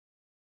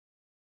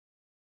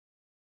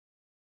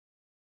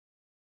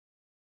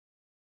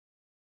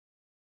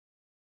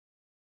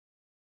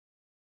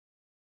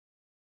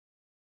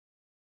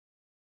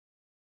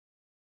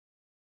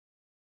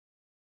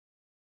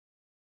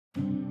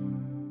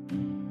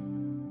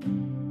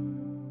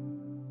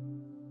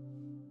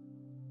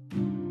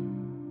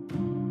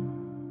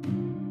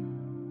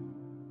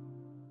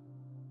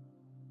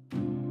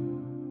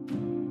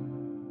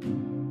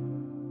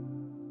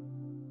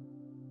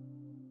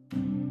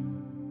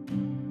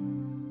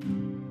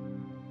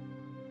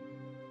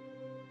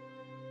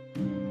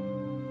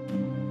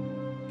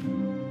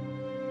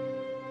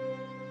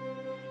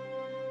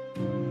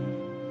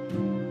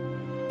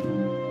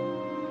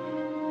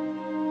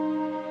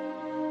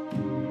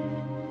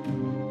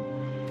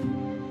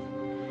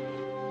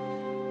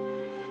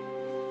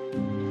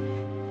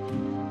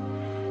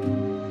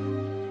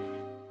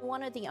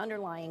One of the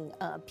underlying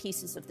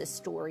pieces of this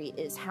story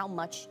is how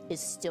much is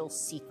still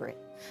secret,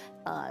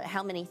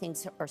 how many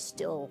things are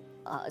still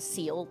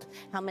sealed,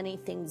 how many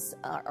things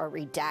are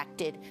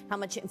redacted, how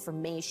much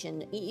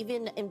information,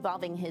 even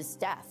involving his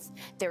death.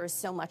 There is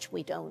so much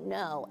we don't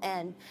know.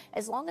 And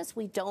as long as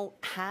we don't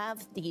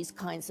have these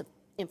kinds of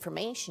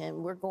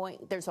information,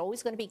 there's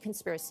always going to be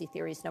conspiracy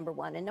theories, number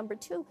one. And number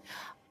two,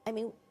 I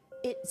mean,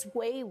 it's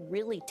way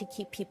really to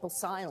keep people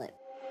silent.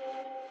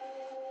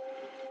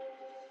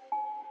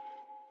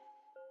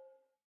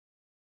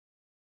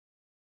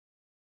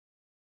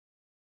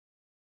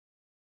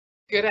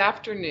 Good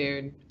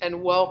afternoon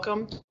and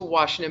welcome to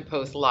Washington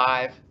Post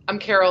Live. I'm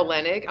Carol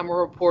Leonnig. I'm a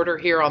reporter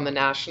here on the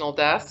National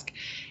Desk,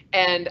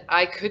 and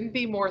I couldn't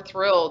be more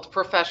thrilled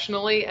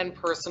professionally and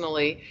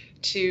personally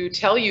to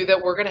tell you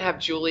that we're going to have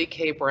Julie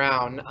K.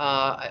 Brown,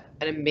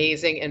 an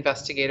amazing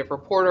investigative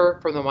reporter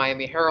from the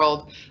Miami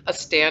Herald, a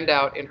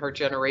standout in her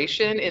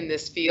generation in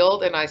this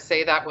field, and I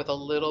say that with a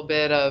little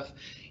bit of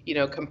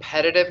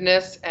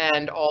competitiveness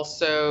and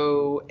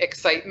also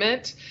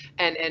excitement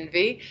and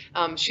envy.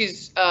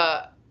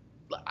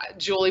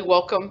 Julie,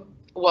 welcome.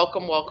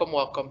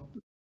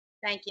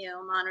 Thank you.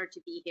 I'm honored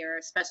to be here,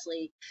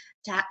 especially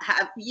to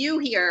have you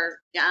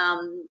here,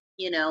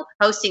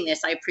 hosting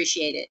this. I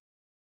appreciate it.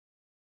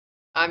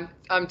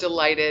 I'm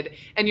delighted.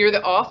 And you're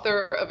the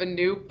author of a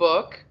new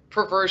book,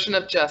 Perversion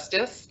of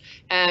Justice,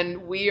 and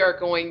we are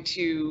going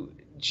to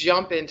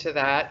jump into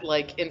that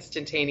like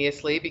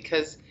instantaneously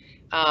because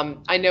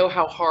I know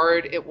how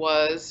hard it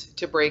was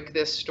to break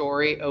this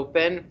story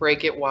open,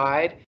 break it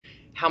wide.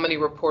 How many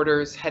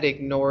reporters had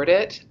ignored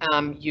it.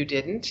 You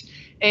didn't.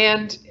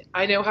 And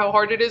I know how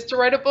hard it is to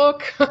write a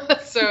book.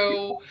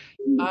 So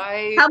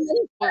I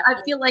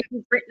feel like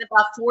you've written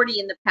about 40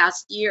 in the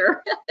past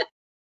year.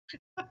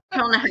 I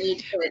don't know how you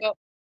do it.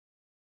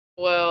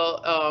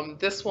 Well,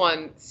 this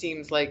one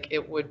seems like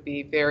it would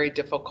be very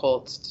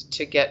difficult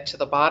to get to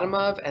the bottom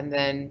of, and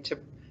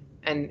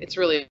it's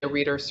really a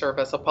reader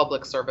service, a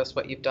public service,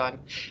 what you've done.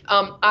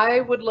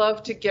 I would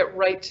love to get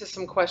right to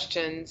some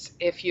questions,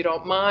 if you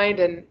don't mind.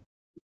 And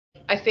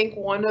I think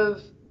one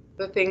of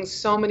the things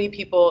so many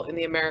people in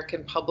the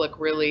American public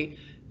really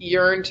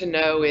yearn to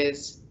know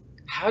is,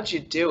 how'd you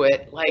do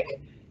it?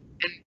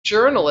 And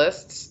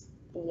journalists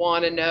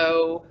want to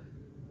know,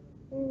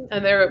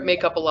 and they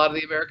make up a lot of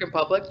the American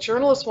public,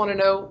 journalists want to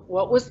know,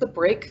 what was the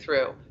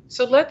breakthrough?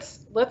 So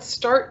let's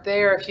start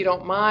there, if you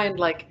don't mind.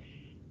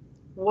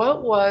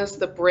 What was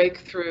the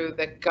breakthrough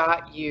that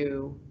got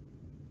you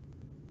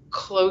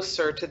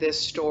closer to this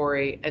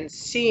story and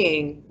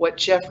seeing what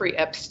Jeffrey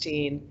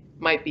Epstein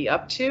might be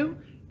up to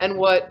and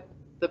what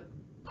the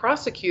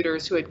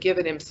prosecutors who had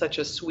given him such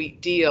a sweet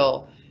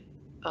deal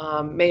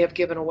may have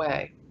given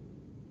away?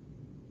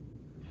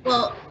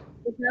 Well,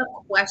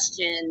 without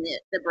question,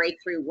 the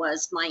breakthrough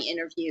was my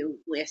interview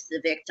with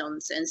the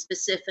victims, and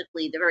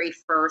specifically the very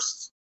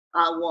first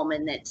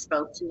woman that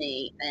spoke to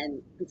me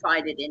and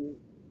confided in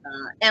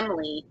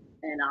Emily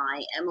and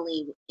I.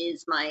 Emily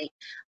is my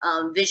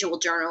visual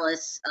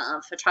journalist,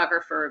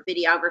 photographer,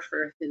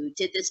 videographer who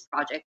did this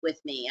project with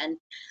me. And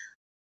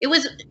it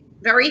was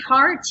very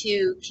hard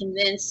to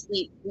convince.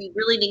 We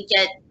really didn't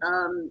get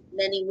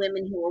many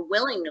women who were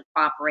willing to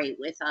cooperate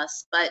with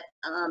us. But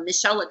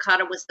Michelle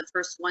Licata was the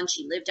first one.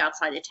 She lived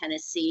outside of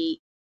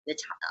Tennessee.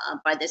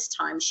 By this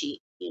time,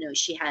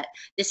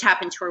 this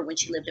happened to her when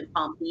she lived in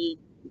Palm Beach.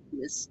 She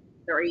was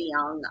very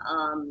young.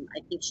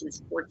 I think she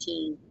was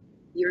 14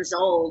 years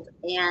old.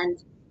 And,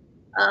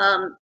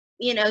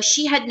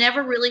 she had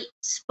never really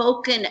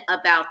spoken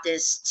about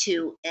this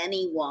to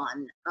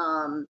anyone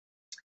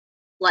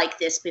like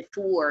this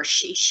before.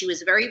 She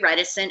was very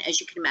reticent,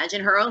 as you can imagine.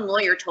 Her own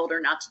lawyer told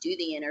her not to do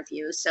the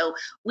interview. So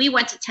we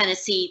went to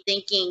Tennessee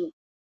thinking,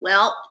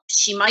 well,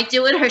 she might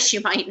do it or she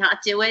might not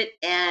do it.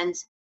 And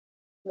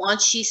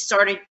once she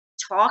started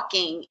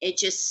talking, it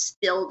just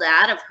spilled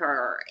out of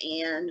her.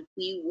 And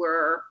we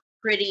were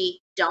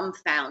pretty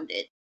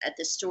dumbfounded at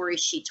the story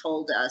she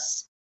told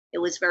us. It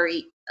was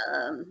very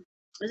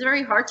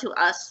hard to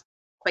us,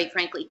 quite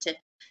frankly, to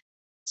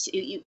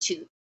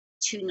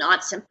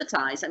not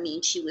sympathize. I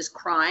mean, she was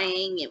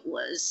crying. It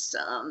was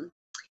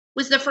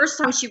the first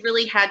time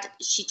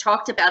she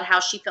talked about how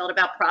she felt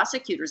about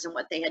prosecutors and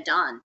what they had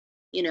done.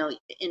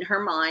 In her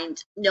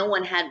mind, no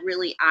one had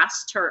really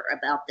asked her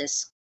about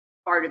this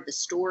part of the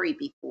story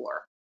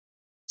before.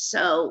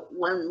 So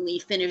when we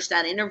finished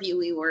that interview,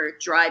 we were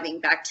driving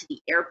back to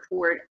the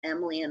airport.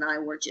 Emily and I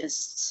were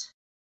just,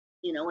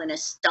 in a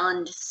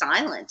stunned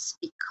silence,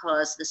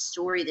 because the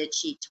story that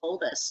she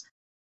told us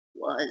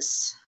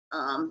was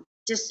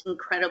just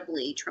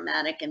incredibly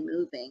traumatic and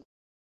moving.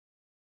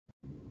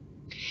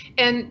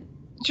 And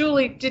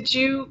Julie, did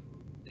you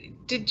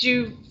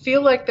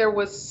feel like there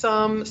was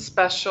some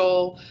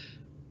special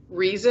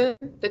reason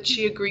that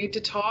she agreed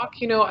to talk?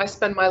 I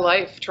spend my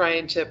life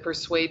trying to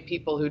persuade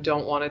people who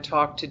don't want to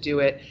talk to do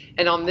it.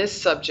 And on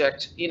this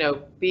subject,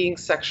 being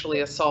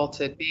sexually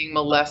assaulted, being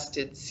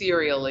molested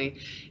serially,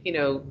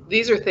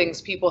 these are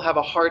things people have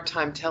a hard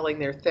time telling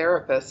their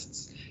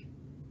therapists.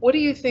 What do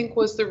you think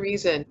was the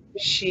reason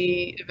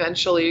she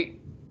eventually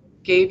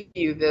gave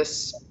you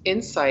this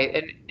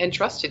insight and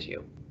trusted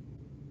you?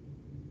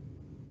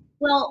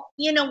 Well,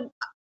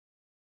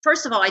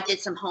 first of all, I did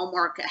some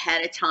homework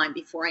ahead of time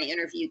before I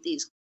interviewed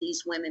these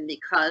women,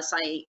 because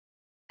I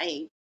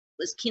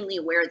was keenly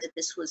aware that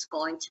this was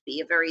going to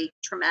be a very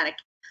traumatic,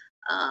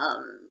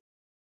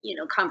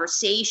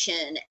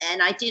 conversation,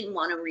 and I didn't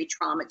want to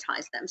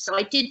re-traumatize them. So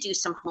I did do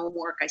some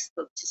homework. I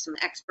spoke to some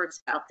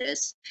experts about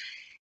this,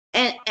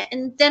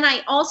 and then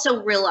I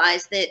also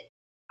realized that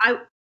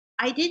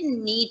I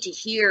didn't need to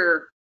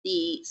hear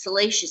the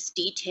salacious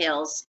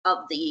details of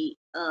the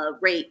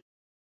rape.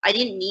 I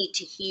didn't need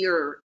to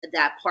hear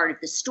that part of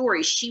the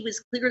story. She was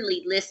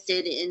clearly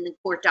listed in the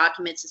court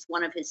documents as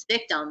one of his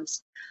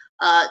victims.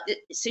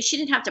 So she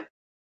didn't have to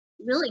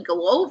really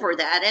go over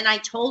that. And I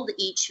told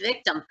each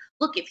victim,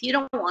 look, if you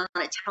don't want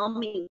to tell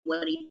me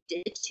what he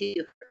did to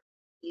you,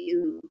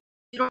 you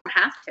don't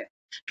have to,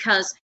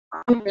 because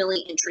I'm really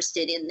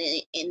interested in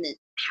the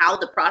how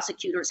the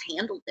prosecutors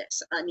handled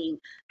this. I mean,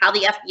 how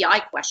the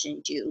FBI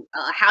questioned you,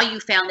 how you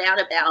found out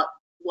about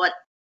what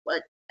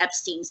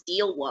Epstein's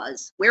deal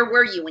was. Where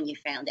were you when you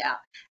found out?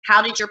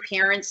 How did your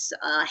parents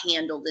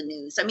handle the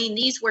news? I mean,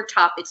 these were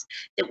topics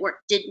that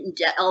didn't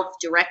delve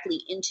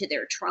directly into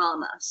their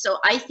trauma. So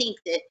I think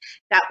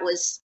that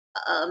was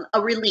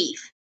a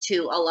relief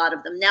to a lot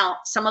of them. Now,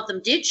 some of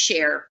them did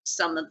share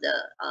some of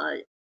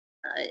the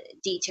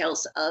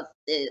details of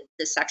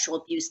the sexual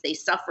abuse they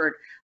suffered.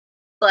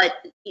 But,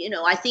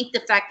 I think the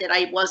fact that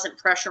I wasn't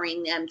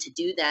pressuring them to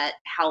do that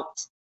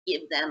helped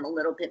give them a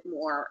little bit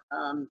more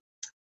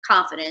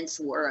confidence,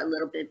 or a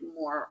little bit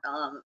more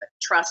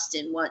trust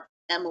in what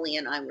Emily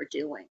and I were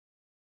doing.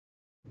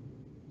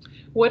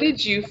 What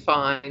did you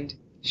find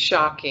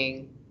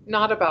shocking,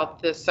 not about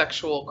the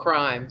sexual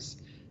crimes,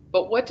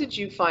 but what did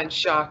you find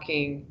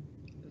shocking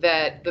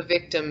that the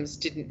victims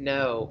didn't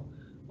know,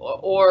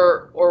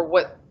 or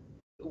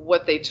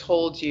what they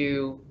told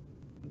you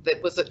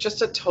that was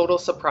just a total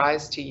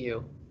surprise to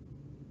you?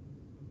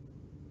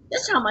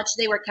 Just how much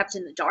they were kept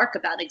in the dark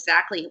about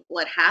exactly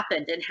what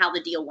happened and how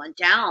the deal went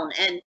down.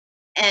 And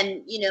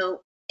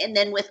and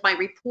then with my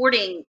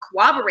reporting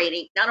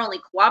not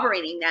only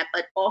corroborating that,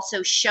 but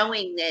also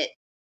showing that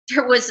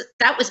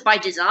that was by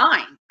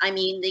design. I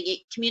mean, the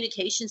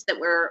communications that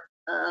were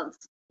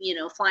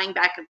flying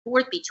back and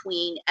forth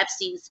between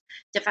Epstein's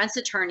defense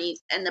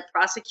attorneys and the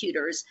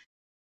prosecutors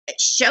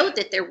showed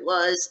that there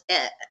was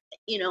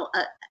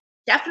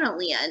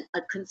definitely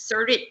a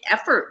concerted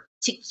effort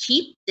to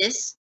keep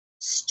this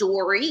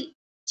story,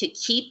 to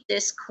keep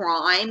this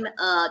crime,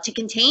 to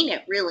contain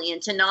it, really,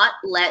 and to not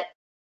let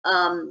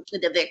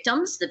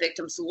the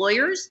victims'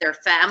 lawyers, their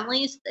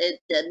families,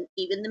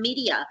 even the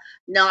media,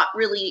 not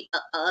really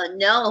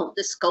know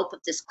the scope of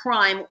this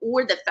crime,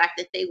 or the fact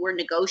that they were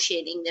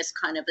negotiating this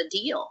kind of a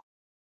deal.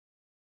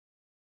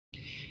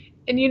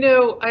 And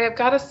I have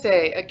got to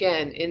say,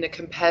 again, in the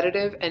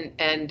competitive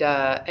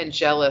and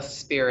jealous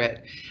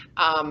spirit,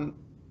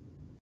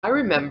 I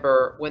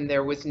remember when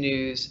there was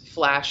news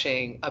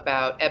flashing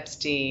about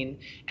Epstein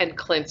and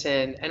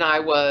Clinton, and I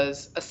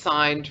was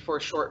assigned for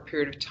a short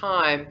period of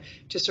time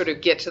to sort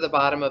of get to the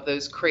bottom of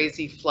those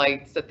crazy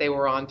flights that they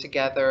were on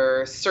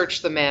together,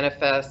 search the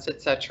manifest,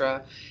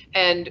 etc.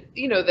 And,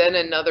 then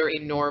another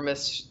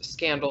enormous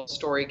scandal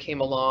story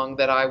came along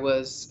that I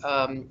was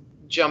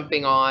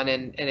jumping on,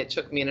 and it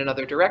took me in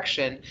another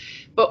direction.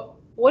 But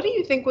what do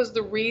you think was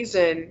the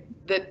reason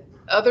that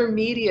other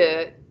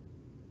media,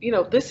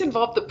 this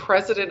involved the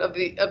president of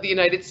the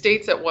United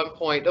States at one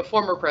point, a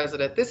former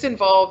president. This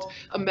involved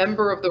a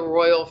member of the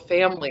royal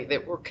family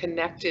that were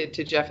connected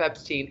to Jeff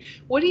Epstein.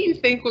 What do you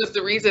think was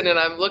the reason? And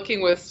I'm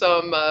looking with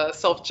some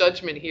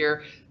self-judgment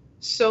here.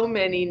 So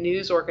many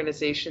news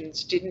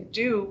organizations didn't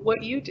do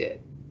what you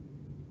did.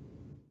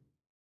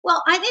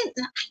 Well, I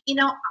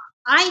didn't,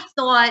 I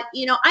thought,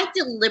 I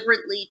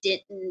deliberately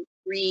didn't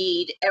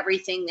read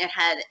everything that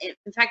had,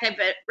 in fact, I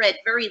read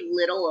very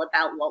little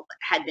about what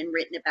had been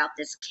written about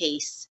this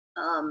case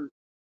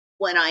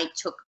when I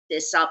took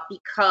this up,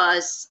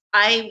 because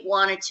I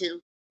wanted to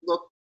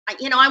look,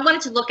 I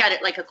wanted to look at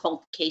it like a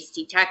cold case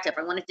detective.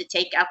 I wanted to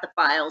take out the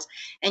files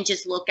and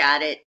just look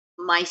at it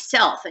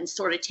myself and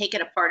sort of take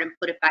it apart and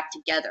put it back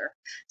together.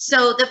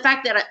 So the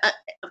fact that,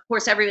 of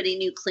course, everybody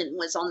knew Clinton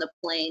was on the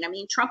plane. I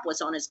mean, Trump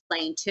was on his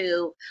plane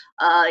too.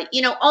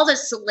 All the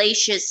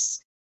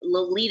salacious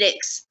Lolita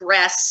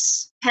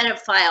Express,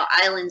 pedophile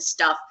island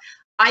stuff,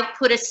 I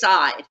put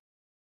aside.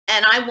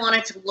 And I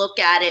wanted to look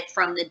at it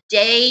from the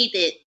day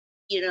that,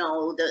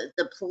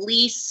 the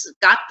police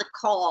got the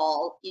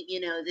call,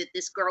 that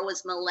this girl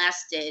was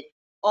molested,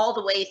 all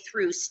the way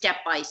through step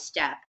by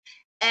step.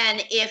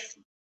 And if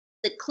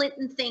the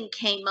Clinton thing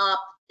came up,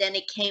 then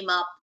it came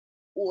up,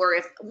 or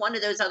if one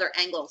of those other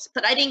angles.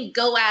 But I didn't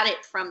go at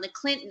it from the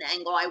Clinton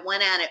angle. I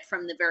went at it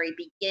from the very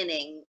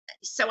beginning.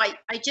 So I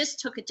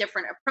just took a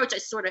different approach. I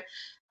sort of,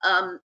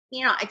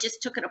 I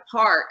just took it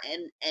apart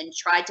and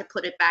tried to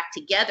put it back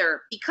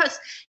together, because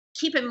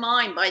keep in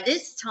mind, by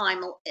this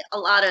time, a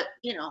lot of,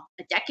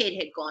 a decade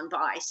had gone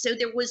by. So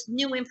there was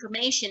new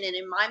information. And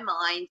in my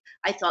mind,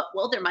 I thought,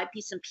 well, there might be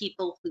some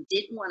people who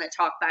didn't want to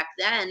talk back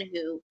then,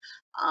 who,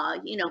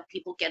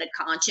 people get a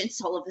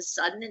conscience all of a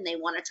sudden and they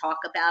want to talk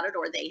about it,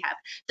 or they have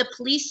the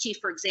police chief,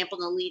 for example,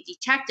 and the lead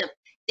detective,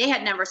 they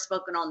had never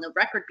spoken on the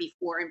record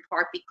before, in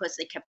part because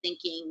they kept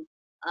thinking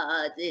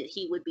that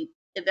he would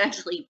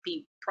eventually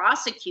be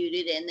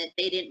prosecuted, and that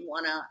they didn't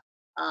want to,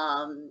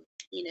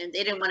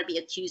 they didn't want to be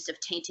accused of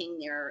tainting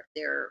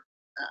their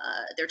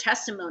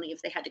testimony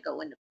if they had to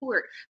go into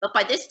court. But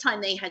by this time,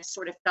 they had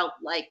sort of felt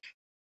like,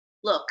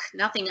 look,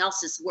 nothing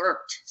else has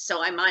worked,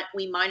 so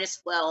we might as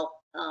well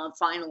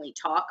finally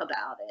talk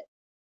about it.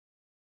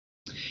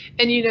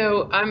 And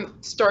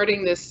I'm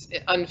starting this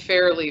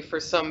unfairly for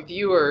some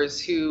viewers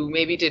who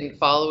maybe didn't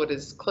follow it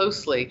as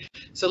closely.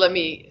 So let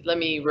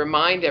me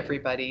remind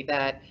everybody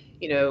that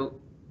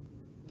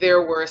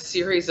there were a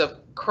series of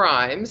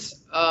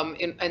crimes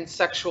and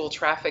sexual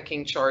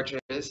trafficking charges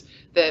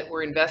that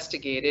were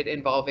investigated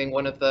involving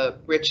one of the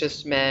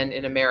richest men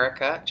in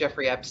America,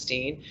 Jeffrey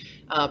Epstein,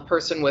 a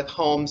person with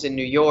homes in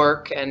New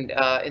York and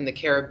in the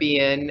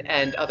Caribbean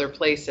and other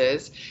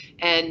places.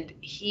 And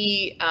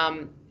he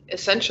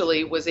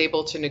essentially was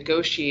able to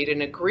negotiate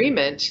an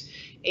agreement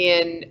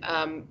in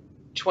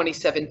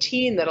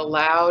 2017 that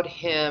allowed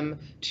him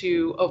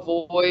to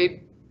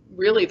avoid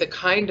really the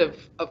kind of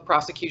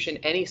prosecution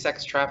any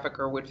sex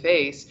trafficker would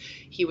face.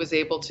 He was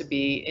able to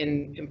be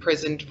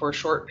imprisoned for a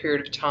short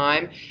period of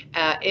time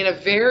in a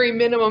very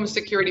minimum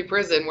security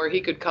prison where he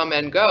could come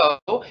and go,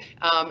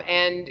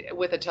 and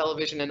with a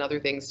television and other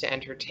things to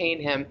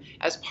entertain him,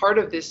 as part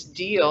of this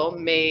deal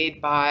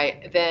made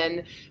by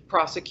then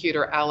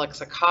prosecutor Alex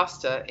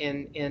Acosta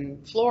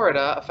in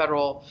Florida, a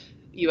federal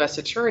U.S.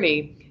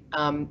 attorney.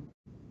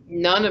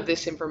 None of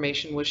this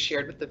information was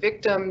shared with the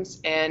victims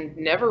and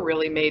never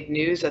really made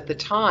news at the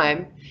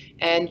time.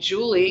 And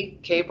Julie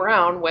K.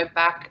 Brown went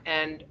back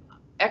and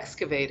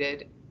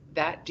excavated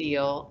that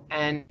deal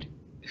and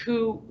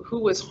who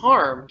was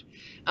harmed.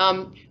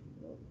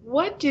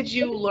 What did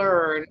you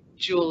learn,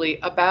 Julie,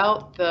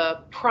 about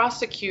the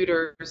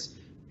prosecutors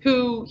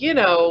who,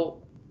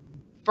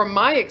 from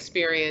my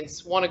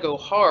experience, want to go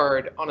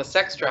hard on a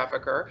sex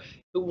trafficker,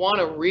 who want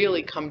to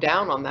really come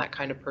down on that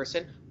kind of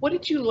person? What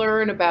did you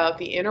learn about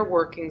the inner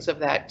workings of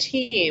that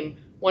team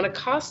when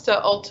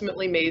Acosta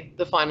ultimately made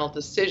the final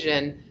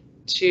decision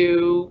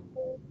to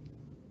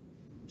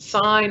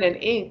sign and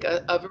ink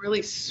a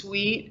really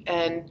sweet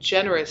and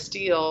generous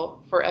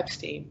deal for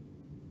Epstein?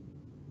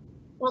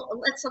 Well,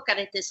 let's look at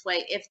it this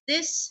way. If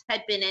this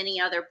had been any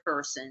other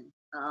person,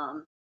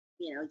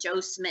 Joe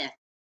Smith,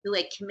 who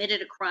had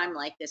committed a crime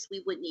like this,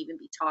 we wouldn't even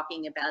be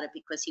talking about it,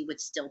 because he would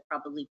still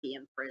probably be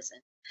in prison.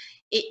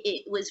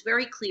 It was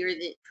very clear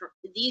that for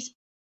these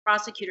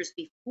prosecutors,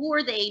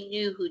 before they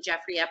knew who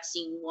Jeffrey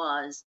Epstein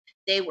was,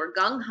 they were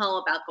gung-ho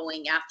about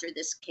going after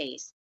this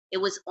case. It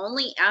was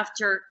only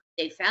after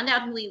they found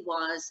out who he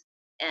was,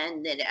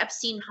 and that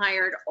Epstein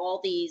hired all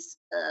these,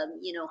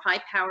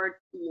 high-powered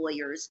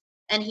lawyers,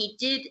 and he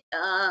did.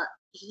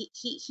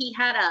 He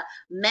had a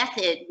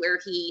method where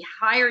he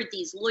hired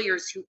these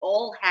lawyers who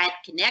all had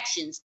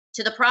connections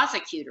to the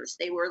prosecutors.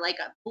 They were like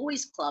a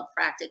boys club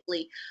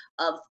practically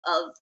of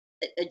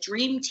a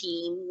dream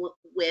team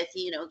with,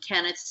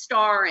 Kenneth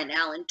Starr and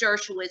Alan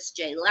Dershowitz,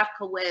 Jay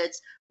Lefkowitz,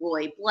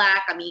 Roy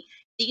Black. I mean,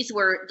 these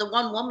were the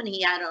one woman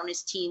he had on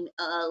his team,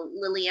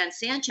 Lilian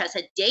Sanchez,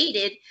 had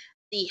dated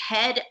the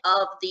head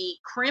of the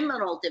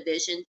criminal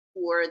division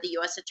for the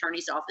U.S.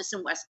 Attorney's Office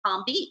in West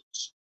Palm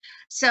Beach.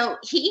 So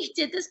he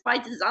did this by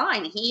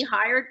design. He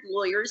hired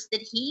lawyers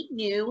that he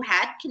knew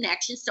had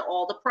connections to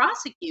all the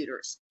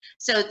prosecutors.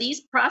 So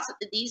these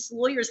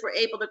lawyers were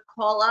able to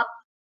call up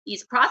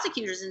these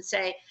prosecutors and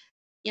say,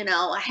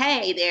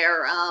 hey,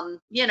 they're,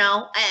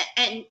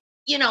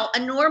 a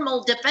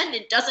normal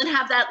defendant doesn't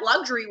have that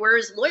luxury where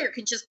his lawyer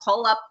can just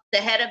call up the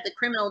head of the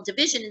criminal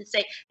division and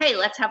say, hey,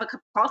 let's have a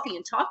cup of coffee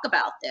and talk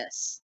about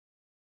this.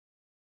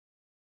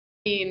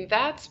 I mean,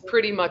 that's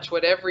pretty much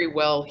what every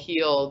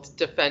well-heeled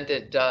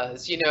defendant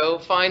does,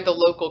 find the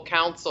local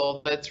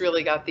counsel that's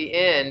really got the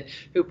in,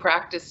 who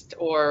practiced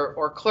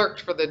or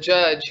clerked for the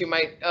judge who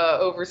might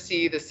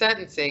oversee the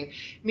sentencing.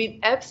 I mean,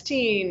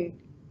 Epstein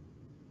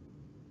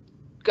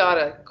got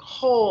a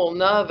whole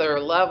nother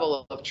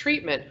level of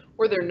treatment.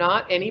 Were there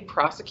not any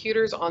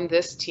prosecutors on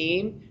this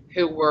team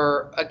who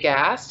were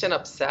aghast and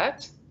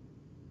upset?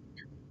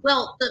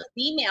 Well, the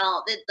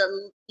female,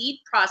 the lead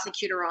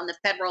prosecutor on the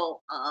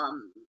federal,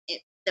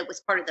 that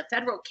was part of the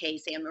federal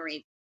case, Anne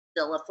Marie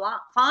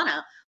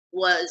Villafana,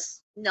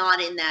 was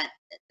not in that,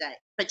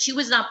 but she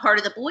was not part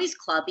of the boys'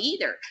 club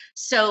either.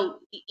 So,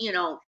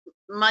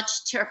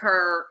 much to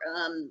her,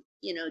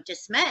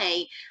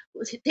 dismay,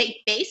 they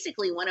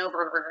basically went over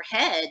her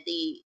head.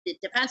 The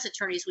defense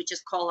attorneys would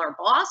just call her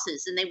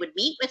bosses, and they would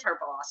meet with her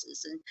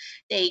bosses, and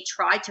they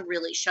tried to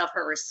really shove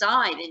her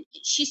aside. And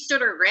she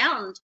stood her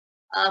ground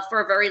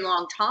for a very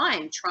long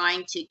time,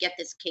 trying to get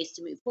this case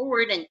to move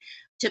forward. And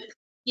to,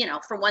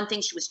 for one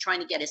thing, she was trying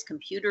to get his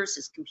computers.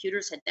 His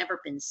computers had never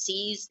been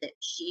seized, that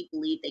she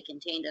believed they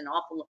contained an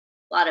awful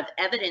lot of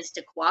evidence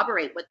to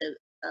corroborate what the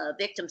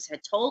victims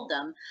had told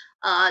them.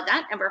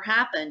 That never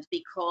happened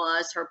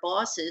because her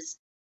bosses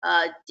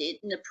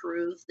didn't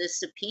approve the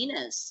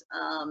subpoenas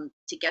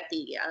to get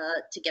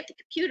the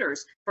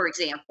computers, for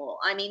example.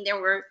 I mean, there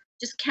were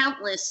just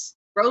countless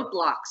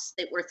roadblocks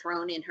that were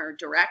thrown in her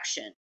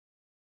direction.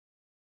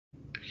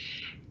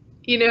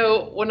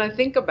 When I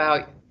think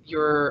about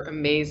your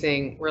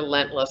amazing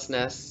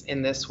relentlessness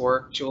in this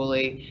work,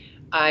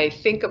 Julie, I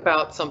think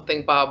about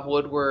something Bob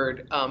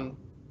Woodward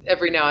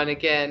every now and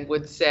again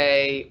would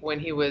say when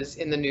he was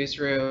in the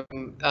newsroom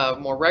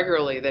more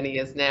regularly than he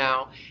is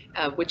now,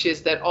 which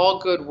is that all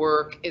good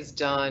work is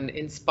done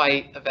in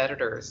spite of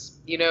editors.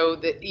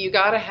 That you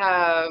got to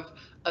have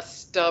a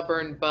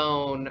stubborn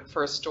bone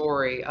for a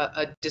story,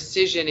 a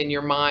decision in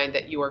your mind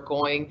that you are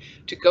going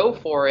to go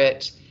for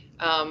it,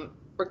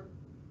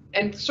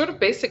 and sort of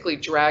basically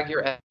drag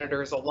your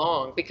editors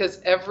along,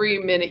 because every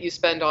minute you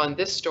spend on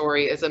this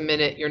story is a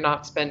minute you're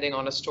not spending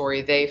on a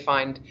story they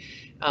find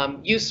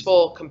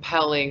useful,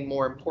 compelling,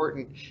 more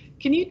important.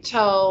 Can you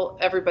tell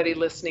everybody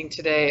listening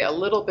today a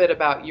little bit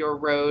about your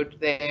road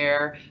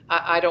there?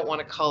 I don't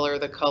want to color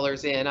the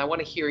colors in. I want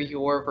to hear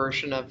your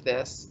version of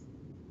this.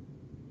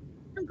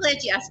 I'm glad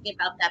you asked me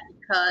about that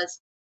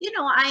because,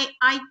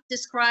 I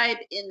describe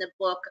in the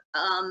book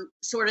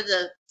sort of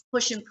the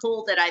push and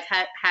pull that I've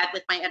had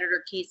with my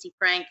editor, Casey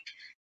Frank,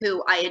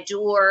 who I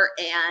adore.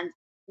 And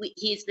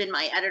he's been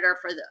my editor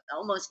for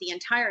almost the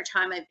entire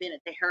time I've been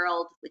at the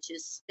Herald, which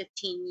is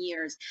 15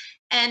 years.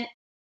 And,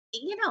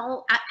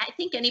 I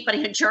think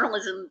anybody in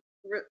journalism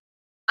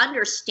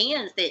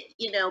understands that,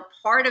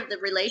 part of the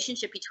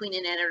relationship between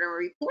an editor and a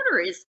reporter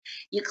is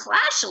you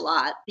clash a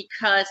lot,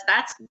 because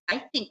that's,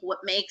 I think, what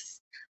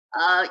makes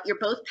you're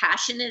both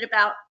passionate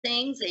about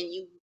things and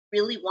you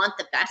really want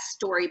the best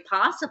story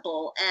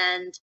possible.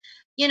 And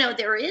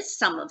there is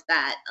some of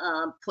that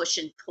push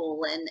and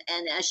pull.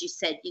 And as you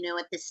said,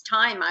 at this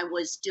time I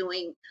was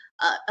doing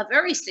a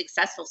very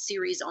successful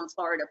series on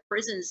Florida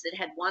prisons that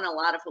had won a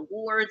lot of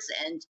awards,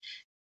 and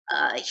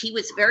he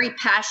was very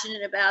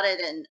passionate about it.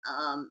 And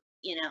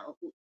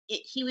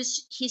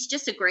he's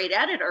just a great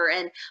editor.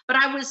 But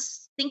I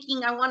was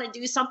thinking I want to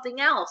do something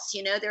else.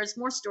 There's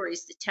more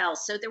stories to tell.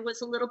 So there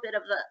was a little bit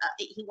of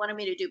he wanted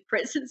me to do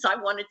prisons. I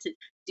wanted to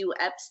do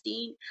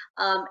Epstein.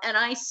 And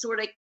I sort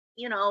of,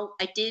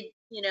 I did,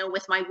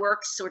 with my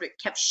work, sort of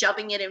kept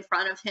shoving it in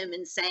front of him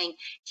and saying,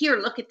 here,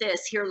 look at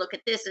this, here, look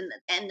at this.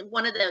 And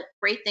one of the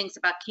great things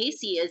about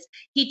Casey is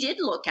he did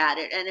look at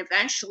it, and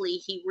eventually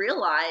he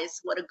realized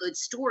what a good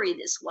story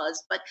this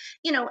was. But,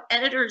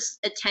 editors'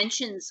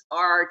 attentions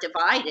are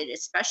divided,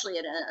 especially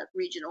at a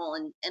regional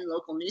and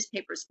local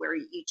newspapers where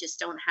you just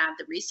don't have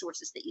the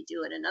resources that you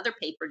do at another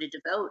paper to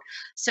devote.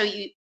 So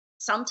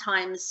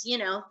sometimes,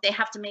 they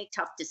have to make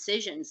tough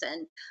decisions,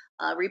 and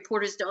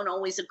reporters don't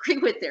always agree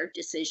with their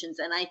decisions.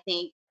 And I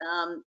think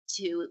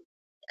to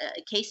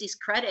Casey's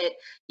credit,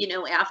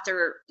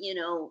 after,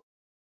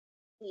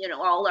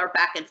 all our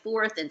back and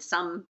forth and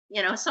some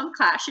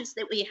clashes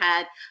that we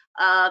had,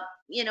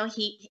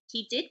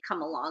 he did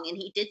come along and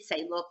he did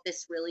say, look,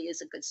 this really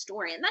is a good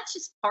story. And that's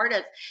just part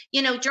of,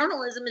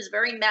 journalism is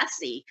very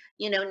messy.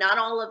 Not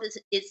all of it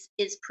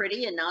is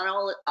pretty, and not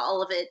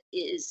all of it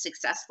is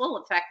successful.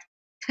 In fact,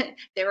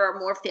 there are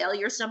more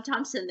failures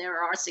sometimes than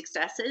there are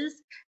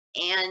successes.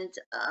 And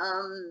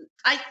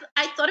I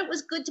thought it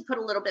was good to put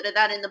a little bit of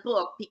that in the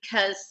book,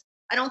 because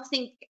I don't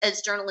think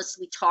as journalists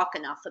we talk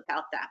enough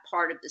about that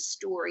part of the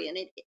story.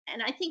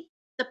 And I think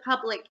the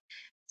public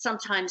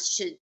sometimes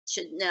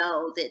should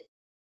know that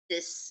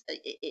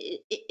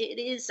it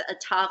is a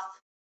tough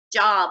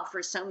job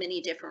for so many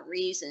different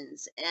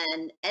reasons,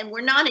 and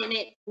we're not in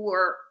it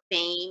for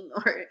fame,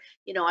 or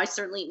I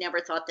certainly never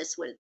thought this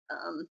would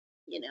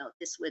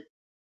this would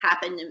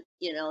happen,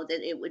 that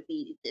it would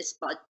be this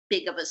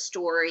big of a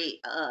story.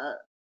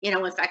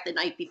 In fact, the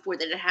night before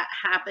that it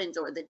happened,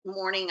 or the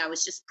morning, I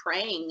was just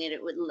praying that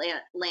it would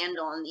land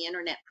on the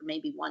internet for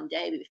maybe one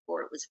day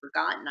before it was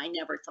forgotten. I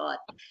never thought,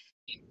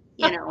 it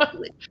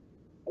would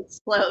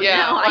explode.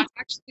 Yeah, No, well,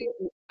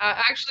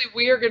 actually,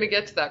 we are going to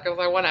get to that, because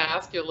I want to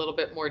ask you a little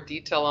bit more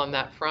detail on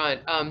that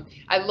front.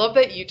 I love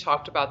that you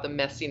talked about the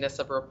messiness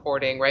of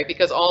reporting, right?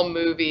 Because all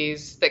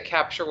movies that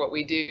capture what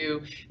we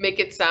do make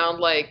it sound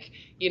like,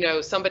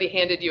 somebody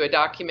handed you a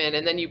document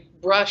and then you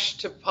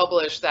rushed to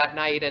publish that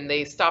night and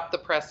they stopped the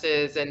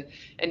presses and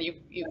you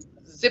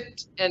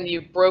zipped and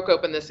you broke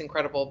open this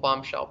incredible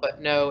bombshell.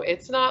 But no,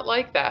 it's not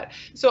like that.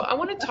 So I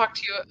want to talk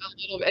to you a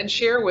little bit and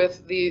share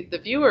with the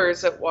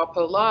viewers at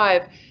WAPO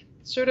Live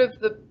sort of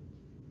the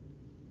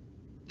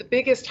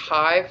biggest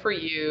high for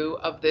you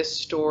of this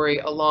story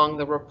along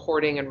the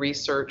reporting and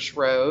research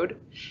road,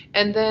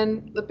 and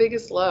then the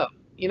biggest low.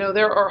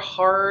 There are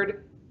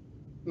hard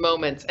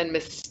moments and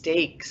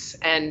mistakes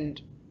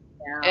and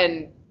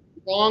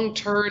wrong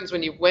turns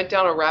when you went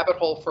down a rabbit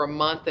hole for a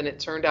month and it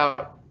turned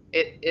out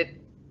it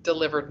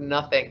delivered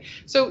nothing.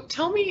 So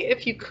tell me,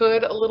 if you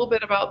could, a little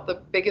bit about the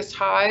biggest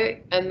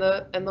high and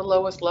the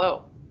lowest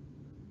low.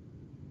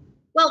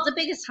 Well, the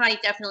biggest high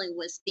definitely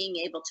was being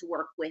able to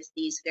work with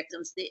these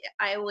victims.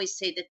 I always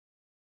say that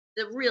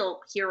the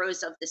real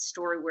heroes of this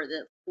story were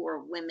the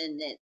 4 women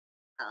that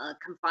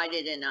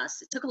confided in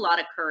us. It took a lot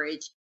of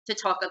courage to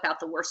talk about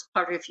the worst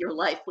part of your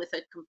life with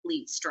a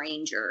complete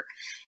stranger,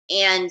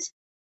 and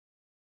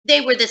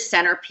they were the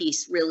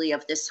centerpiece, really,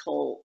 of this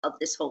whole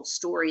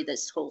story,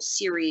 this whole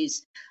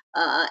series,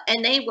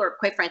 and they were,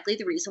 quite frankly,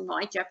 the reason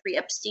why Jeffrey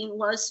Epstein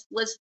was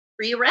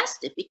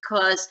rearrested,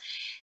 because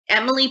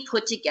Emily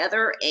put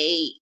together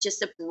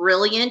just a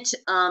brilliant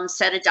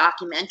set of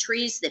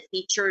documentaries that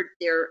featured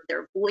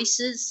their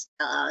voices,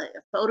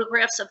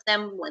 photographs of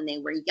them when they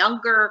were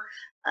younger.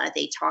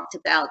 They talked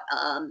about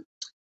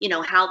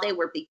how they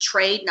were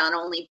betrayed, not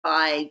only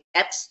by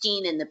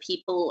Epstein and the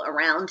people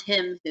around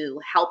him who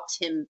helped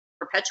him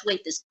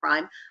perpetuate this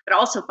crime, but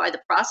also by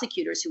the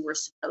prosecutors who were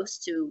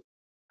supposed to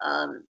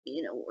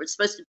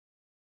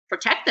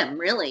protect them,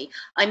 really.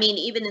 I mean,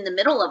 even in the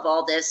middle of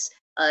all this,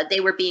 they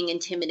were being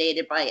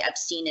intimidated by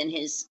Epstein and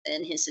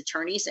his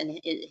attorneys and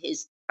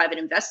his private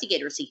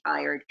investigators he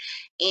hired,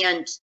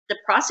 and the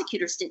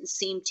prosecutors didn't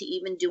seem to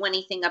even do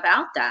anything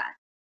about that.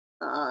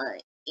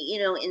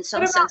 In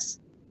some sense,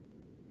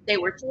 they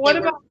were. Go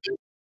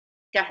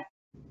ahead.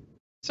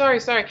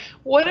 Sorry.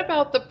 What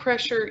about the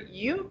pressure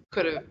you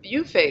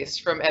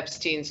faced from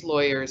Epstein's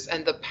lawyers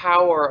and the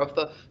power of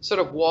the sort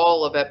of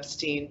wall of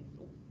Epstein?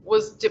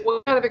 What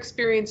kind of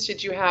experience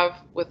did you have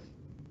with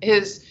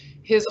his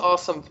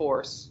awesome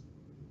force?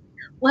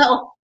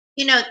 Well,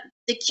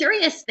 the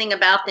curious thing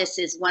about this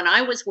is, when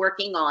I was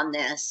working on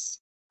this,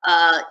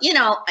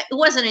 it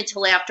wasn't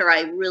until after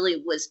I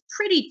really was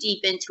pretty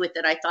deep into it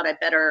that I thought I'd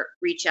better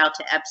reach out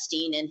to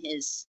Epstein and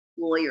his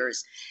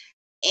lawyers.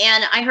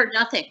 And I heard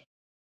nothing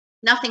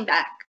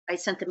back. I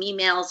sent them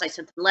emails, I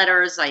sent them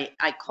letters,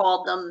 I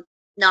called them,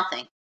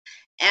 nothing.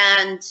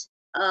 And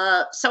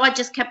so I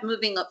just kept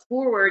moving up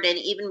forward. And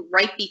even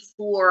right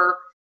before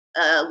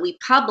we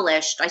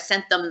published, I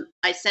sent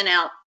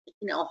out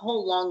a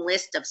whole long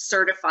list of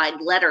certified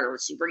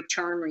letters,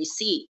 return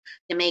receipt,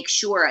 to make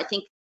sure. I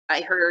think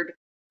I heard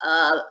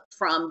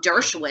from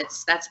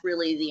Dershowitz. That's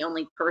really the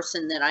only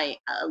person that a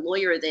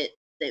lawyer that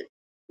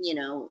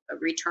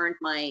returned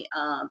my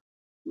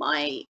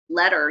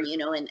letter,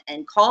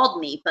 and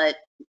called me. But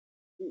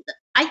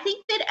I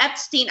think that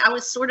Epstein, I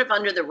was sort of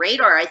under the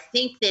radar. I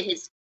think that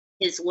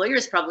his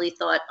lawyers probably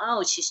thought,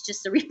 oh, she's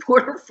just a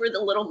reporter for the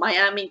little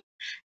Miami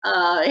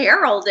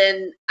Herald,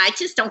 and I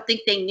just don't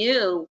think they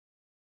knew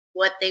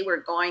what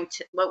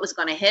was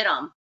going to hit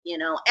them.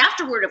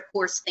 Afterward, of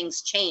course,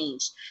 things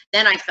changed.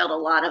 Then I felt a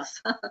lot of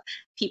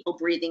people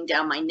breathing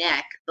down my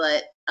neck,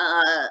 but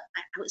I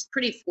was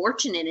pretty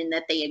fortunate in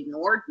that they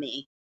ignored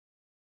me.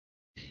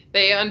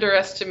 They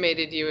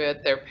underestimated you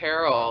at their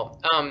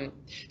peril.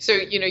 So,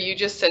 you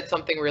just said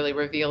something really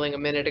revealing a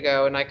minute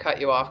ago, and I cut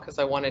you off because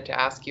I wanted to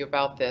ask you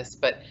about this.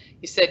 But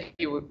you said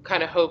you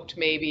kind of hoped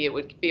maybe it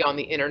would be on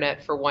the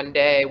internet for one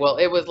day. Well,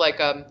 it was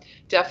like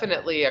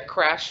definitely a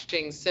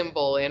crashing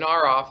symbol in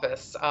our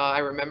office. I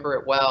remember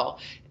it well.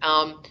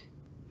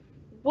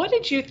 What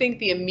did you think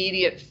the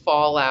immediate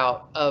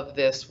fallout of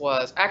this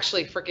was?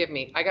 Actually, forgive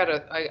me.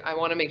 I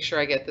want to make sure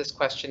I get this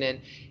question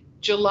in.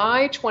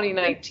 July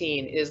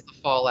 2019 is the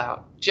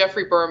fallout.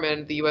 Jeffrey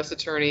Berman, the U.S.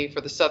 Attorney for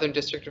the Southern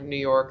District of New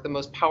York, the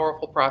most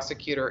powerful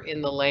prosecutor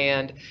in the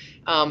land,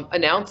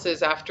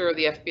 announces, after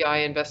the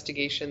FBI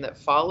investigation that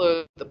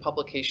followed the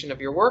publication of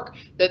your work,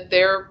 that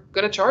they're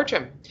going to charge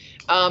him.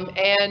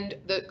 And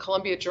the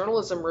Columbia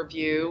Journalism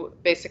Review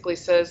basically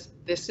says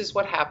this is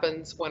what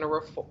happens when a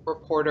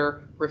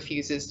reporter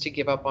refuses to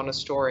give up on a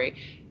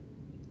story.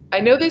 I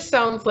know this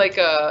sounds like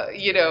a,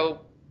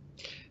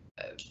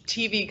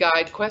 TV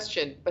guide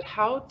question, but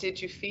how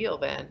did you feel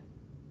then?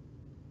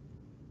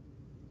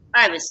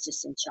 I was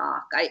just in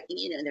shock.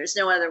 There's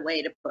no other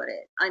way to put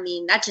it. I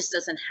mean, that just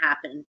doesn't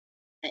happen,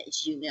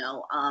 as you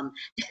know.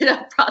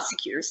 A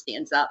prosecutor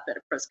stands up at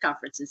a press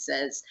conference and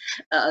says,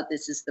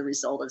 this is the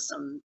result of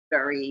some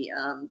very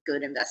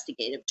good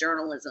investigative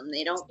journalism.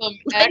 They don't.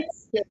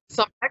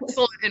 Some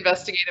excellent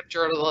investigative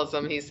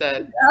journalism, he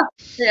said.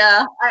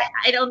 Yeah.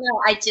 I don't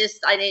know.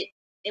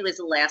 It was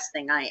the last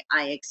thing I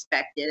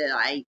expected.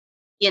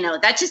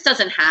 That just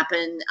doesn't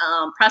happen.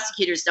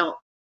 Prosecutors don't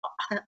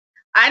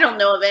I don't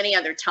know of any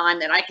other time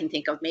that I can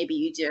think of. Maybe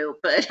you do,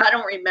 but I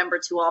don't remember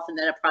too often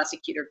that a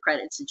prosecutor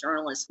credits a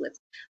journalist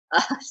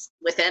uh,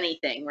 with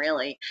anything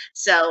really.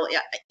 So,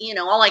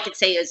 all I could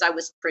say is I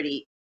was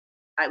pretty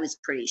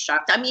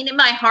shocked. I mean, in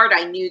my heart,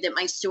 I knew that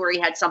my story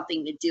had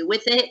something to do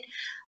with it,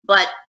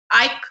 but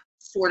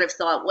sort of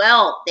thought,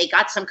 well, they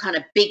got some kind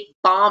of big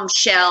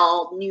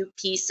bombshell, new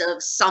piece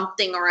of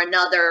something or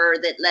another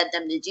that led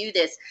them to do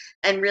this.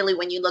 And really,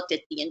 when you looked at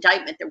the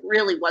indictment, there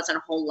really wasn't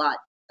a whole lot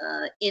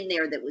in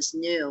there that was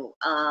new.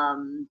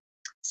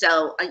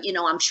 So,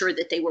 I'm sure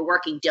that they were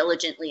working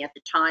diligently at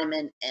the time,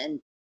 and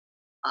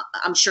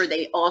I'm sure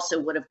they also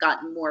would have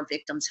gotten more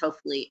victims,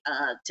 hopefully,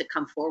 to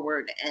come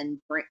forward and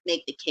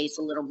make the case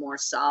a little more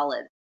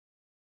solid.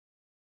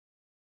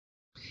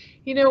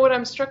 You know, what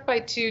I'm struck by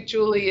too,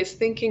 Julie, is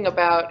thinking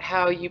about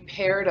how you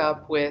paired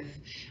up with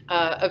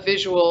a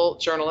visual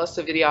journalist,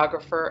 a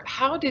videographer.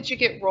 How did you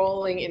get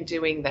rolling in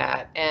doing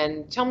that?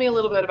 And tell me a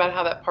little bit about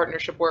how that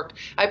partnership worked.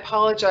 I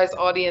apologize,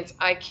 audience,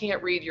 I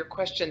can't read your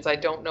questions. I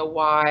don't know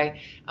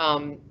why.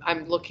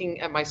 I'm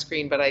looking at my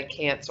screen, but I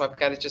can't, so I've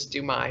got to just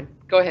do mine.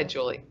 Go ahead,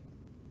 Julie.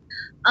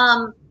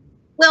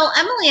 Well,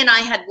 Emily and I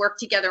had worked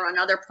together on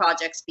other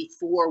projects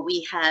before.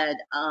 We had,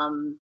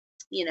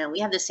 we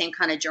have the same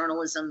kind of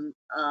journalism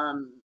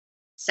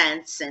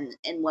sense and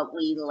what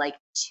we like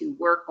to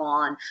work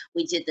on.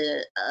 We did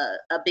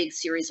a big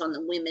series on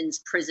the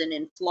women's prison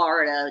in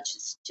Florida, which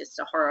is just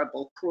a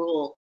horrible,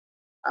 cruel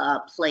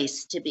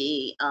place to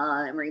be,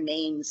 and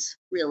remains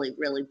really,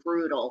 really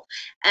brutal.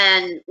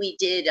 And we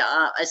did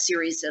a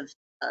series of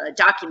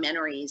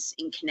documentaries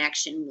in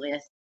connection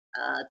with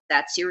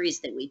that series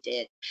that we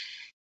did.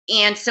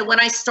 And so when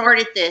I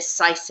started this,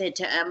 I said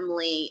to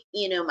Emily,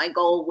 my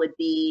goal would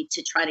be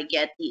to try to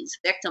get these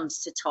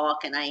victims to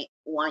talk. And I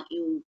want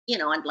you,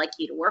 I'd like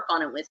you to work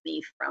on it with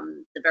me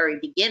from the very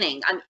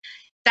beginning.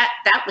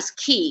 That was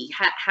key,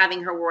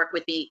 having her work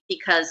with me,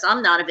 because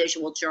I'm not a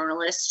visual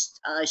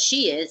journalist.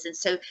 She is. And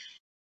so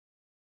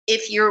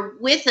if you're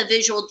with a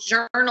visual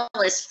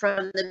journalist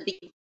from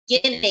the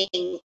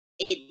beginning,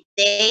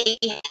 they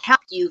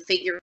help you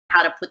figure out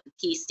how to put the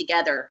piece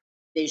together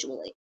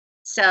visually.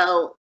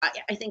 So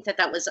I think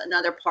that was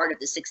another part of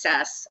the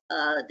success,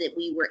 that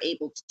we were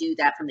able to do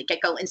that from the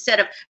get-go, instead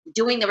of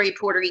doing the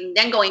reporting,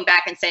 then going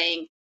back and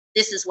saying,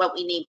 this is what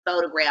we need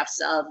photographs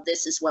of,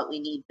 this is what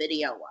we need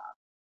video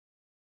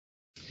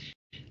of.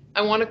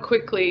 I want to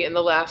quickly, in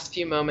the last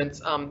few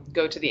moments,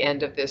 go to the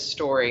end of this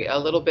story. A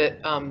little bit,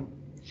 a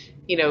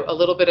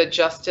little bit of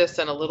justice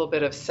and a little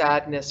bit of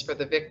sadness for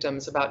the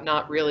victims about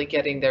not really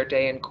getting their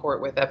day in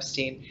court with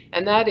Epstein.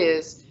 And that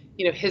is,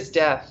 his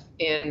death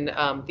in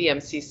the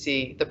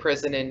MCC, the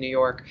prison in New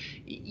York.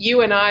 You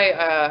and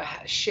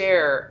I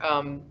share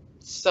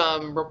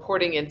some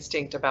reporting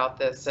instinct about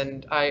this,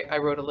 and I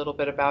wrote a little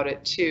bit about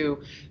it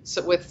too.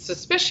 So with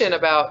suspicion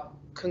about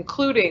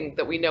concluding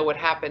that we know what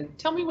happened,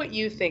 tell me what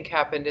you think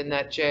happened in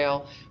that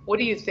jail. What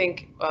do you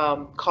think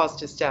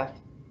caused his death?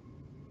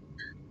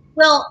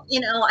 Well,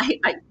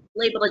 I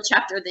labeled a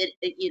chapter that,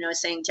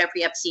 saying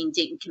Jeffrey Epstein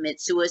didn't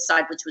commit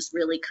suicide, which was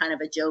really kind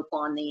of a joke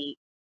on the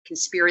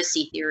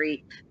conspiracy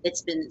theory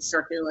that's been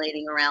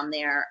circulating around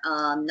there.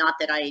 Not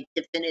that I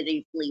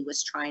definitively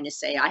was trying to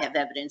say I have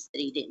evidence that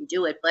he didn't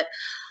do it, but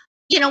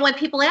when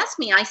people ask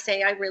me, I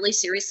say I really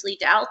seriously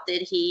doubt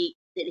that he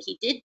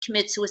did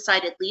commit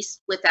suicide, at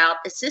least without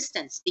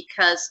assistance,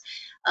 because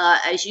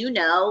as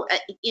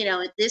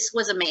this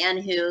was a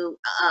man who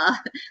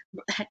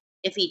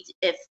if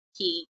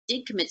he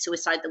did commit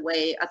suicide the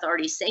way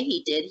authorities say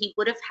he did, he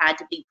would have had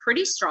to be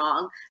pretty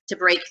strong to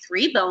break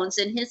 3 bones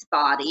in his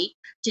body,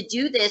 to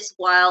do this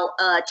while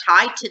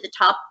tied to the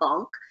top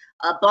bunk,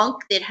 a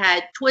bunk that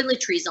had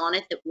toiletries on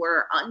it that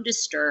were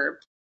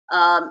undisturbed,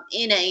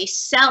 in a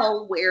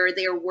cell where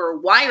there were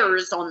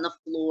wires on the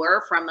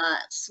floor from a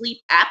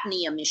sleep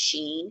apnea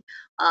machine,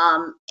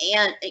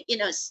 and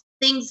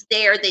things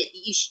there that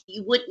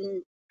you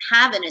wouldn't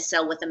have in a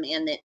cell with a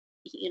man that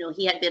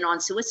he had been on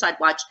suicide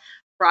watch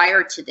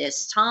prior to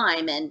this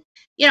time. And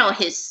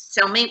his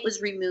cellmate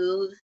was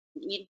removed.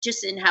 You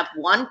just didn't have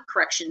one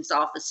corrections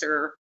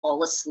officer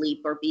fall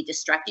asleep or be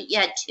distracted. You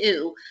had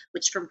 2,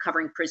 which, from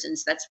covering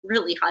prisons, that's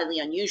really highly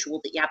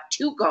unusual that you have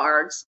 2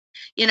 guards,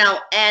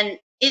 and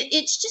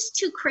it's just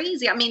too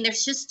crazy. I mean,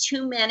 there's just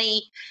too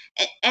many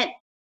and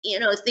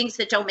things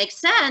that don't make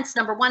sense,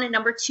 number one. And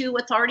number two,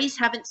 authorities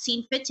haven't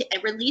seen fit to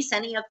release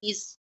any of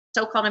these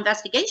so-called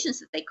investigations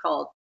that they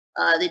called.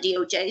 The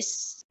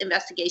DOJ's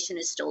investigation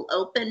is still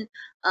open.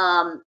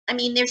 I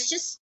mean, there's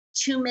just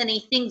too many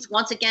things.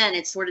 Once again,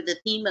 it's sort of the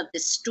theme of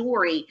this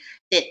story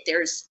that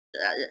there's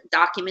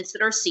documents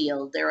that are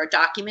sealed. There are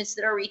documents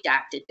that are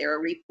redacted. There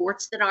are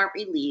reports that aren't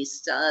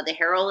released. The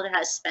Herald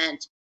has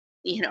spent,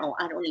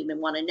 I don't even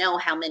want to know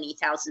how many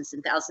thousands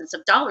and thousands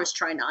of dollars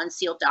trying to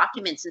unseal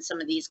documents in some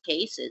of these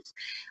cases.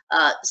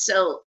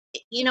 So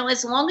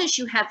as long as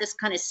you have this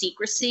kind of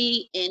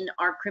secrecy in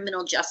our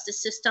criminal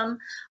justice system,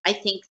 I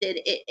think that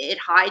it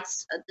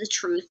hides the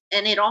truth,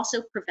 and it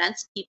also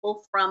prevents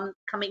people from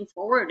coming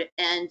forward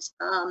and,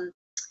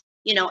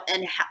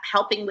 and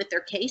helping with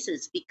their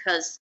cases,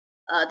 because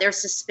their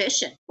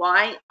suspicion.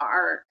 Why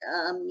are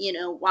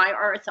why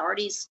are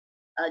authorities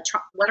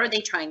what are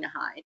they trying to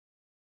hide?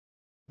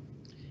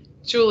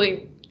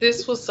 Julie,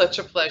 this was such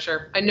a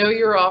pleasure. I know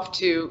you're off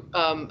to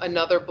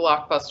another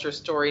blockbuster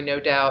story, no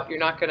doubt. You're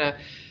not going to.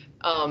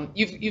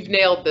 You've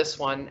nailed this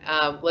one.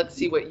 Let's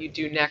see what you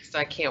do next.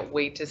 I can't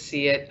wait to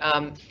see it.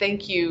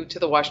 Thank you to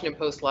the Washington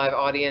Post Live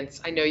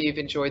audience. I know you've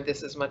enjoyed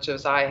this as much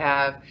as I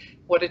have.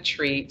 What a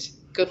treat.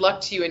 Good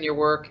luck to you in your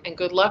work, and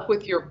good luck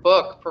with your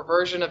book,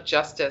 Perversion of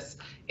Justice.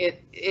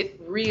 It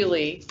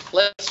really,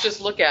 let's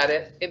just look at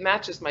it. It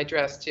matches my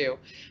dress too.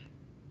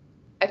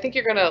 I think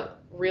you're going to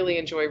really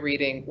enjoy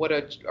reading what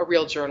a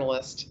real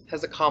journalist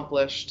has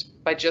accomplished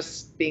by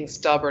just being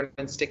stubborn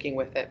and sticking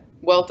with it.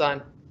 Well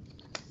done.